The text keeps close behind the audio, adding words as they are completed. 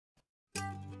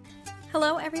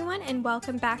Hello everyone and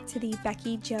welcome back to the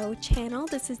Becky Jo channel.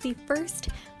 This is the first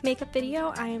makeup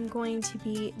video I am going to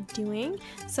be doing,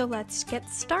 so let's get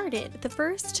started. The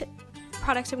first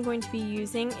product I'm going to be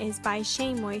using is by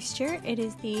Shea Moisture. It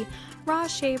is the Raw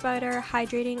Shea Butter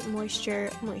Hydrating Moisture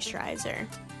Moisturizer.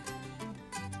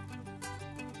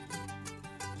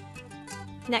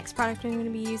 Next product I'm going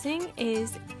to be using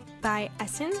is by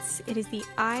Essence. It is the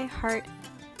I Heart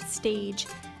Stage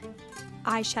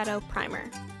Eyeshadow Primer.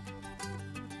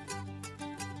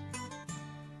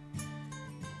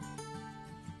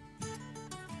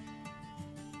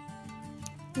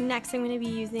 Next, I'm going to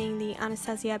be using the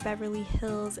Anastasia Beverly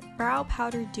Hills Brow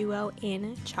Powder Duo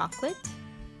in Chocolate.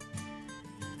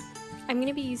 I'm going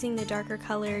to be using the darker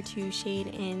color to shade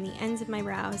in the ends of my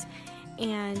brows,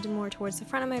 and more towards the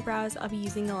front of my brows, I'll be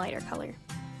using the lighter color.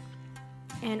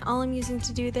 And all I'm using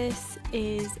to do this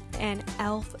is an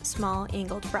e.l.f. small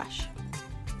angled brush.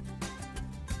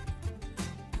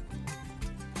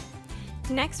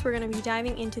 Next, we're going to be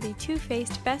diving into the Too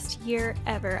Faced Best Year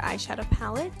Ever eyeshadow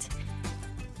palette.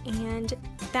 And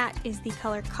that is the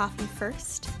color Coffee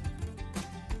First.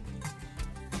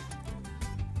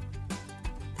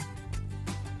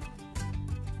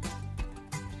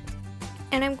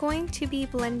 And I'm going to be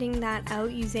blending that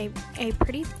out using a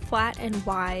pretty flat and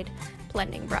wide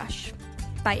blending brush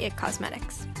by IT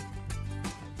Cosmetics.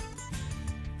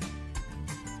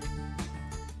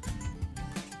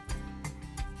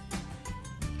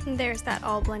 And there's that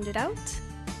all blended out.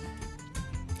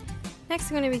 Next,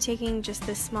 I'm going to be taking just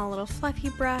this small little fluffy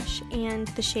brush and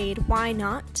the shade Why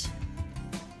Not.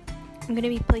 I'm going to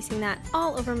be placing that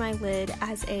all over my lid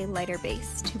as a lighter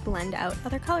base to blend out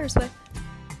other colors with.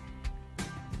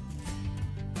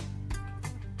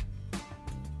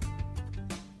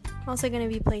 I'm also going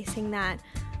to be placing that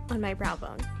on my brow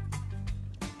bone.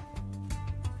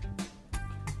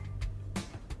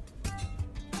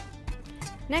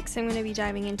 Next, I'm going to be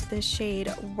diving into the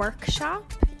shade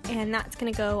Workshop, and that's going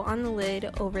to go on the lid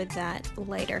over that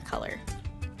lighter color.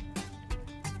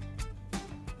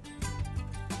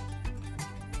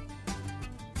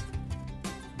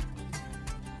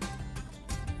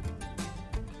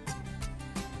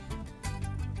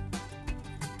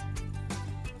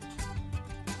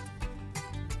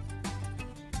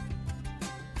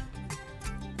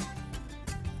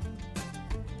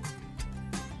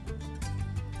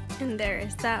 And there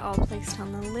is that all placed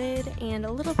on the lid and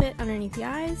a little bit underneath the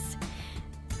eyes.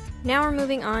 Now we're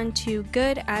moving on to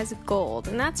Good as Gold,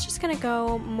 and that's just going to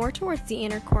go more towards the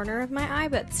inner corner of my eye,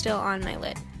 but still on my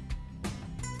lid.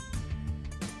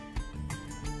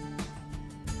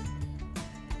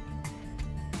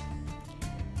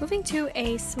 Moving to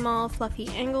a small fluffy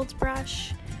angled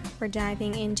brush, we're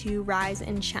diving into Rise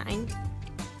and Shine.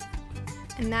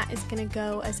 And that is going to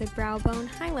go as a brow bone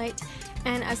highlight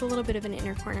and as a little bit of an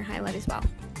inner corner highlight as well.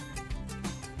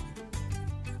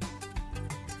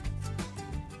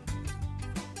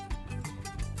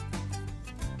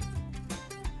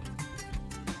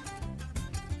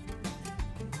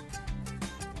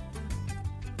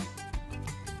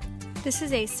 This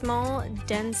is a small,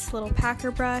 dense little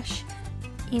packer brush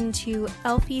into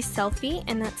Elfie Selfie,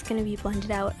 and that's going to be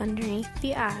blended out underneath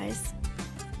the eyes.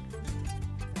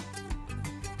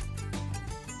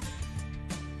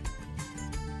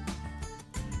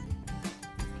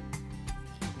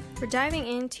 We're diving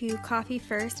into Coffee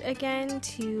First again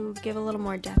to give a little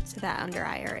more depth to that under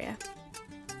eye area.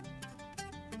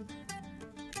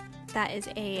 That is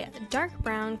a dark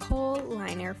brown kohl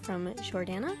liner from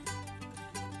Jordana.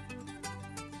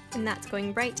 And that's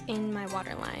going right in my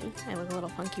waterline. I look a little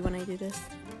funky when I do this.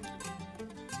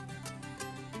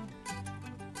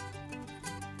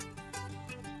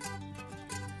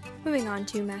 Moving on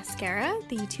to mascara,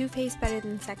 the Too Faced Better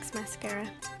Than Sex mascara.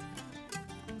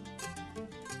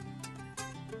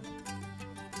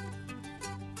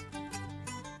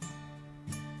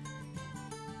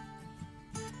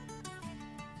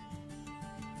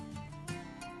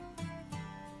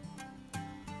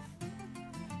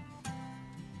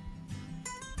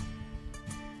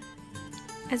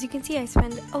 As you can see, I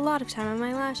spend a lot of time on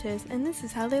my lashes, and this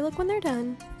is how they look when they're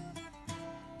done.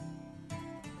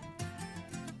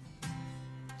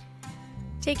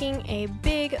 Taking a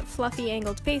big fluffy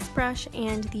angled face brush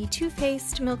and the Too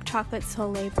Faced Milk Chocolate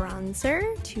Soleil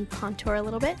bronzer to contour a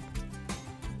little bit.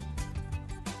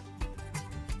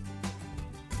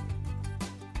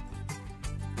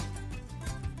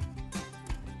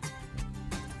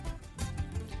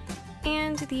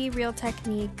 And the Real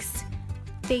Techniques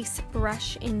face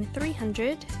brush in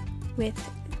 300 with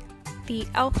the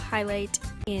e.l.f. highlight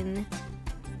in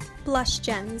Blush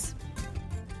Gems.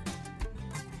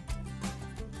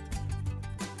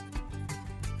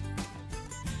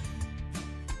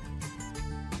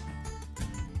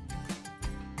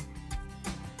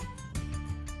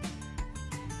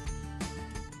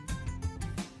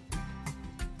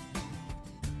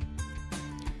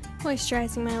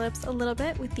 Moisturizing my lips a little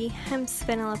bit with the Hemp's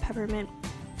Vanilla Peppermint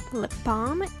Lip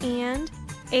Balm and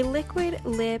a liquid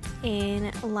lip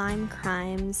in Lime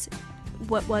Crime's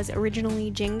what was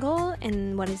originally Jingle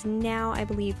and what is now, I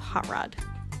believe, Hot Rod.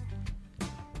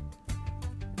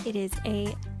 It is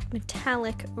a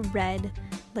metallic red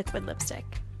liquid lipstick.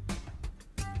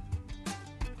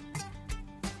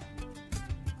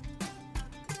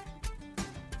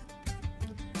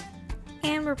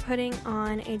 And we're putting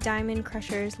on a Diamond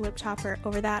Crushers lip topper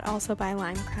over that, also by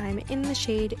Lime Crime, in the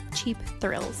shade Cheap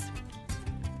Thrills.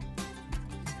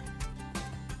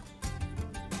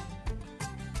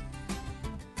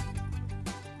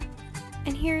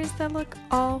 And here's the look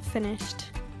all finished.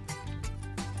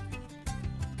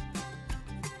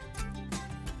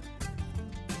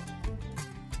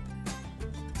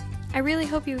 I really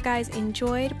hope you guys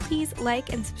enjoyed. Please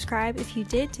like and subscribe if you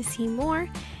did to see more,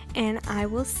 and I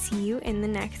will see you in the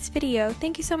next video.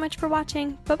 Thank you so much for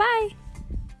watching. Bye-bye!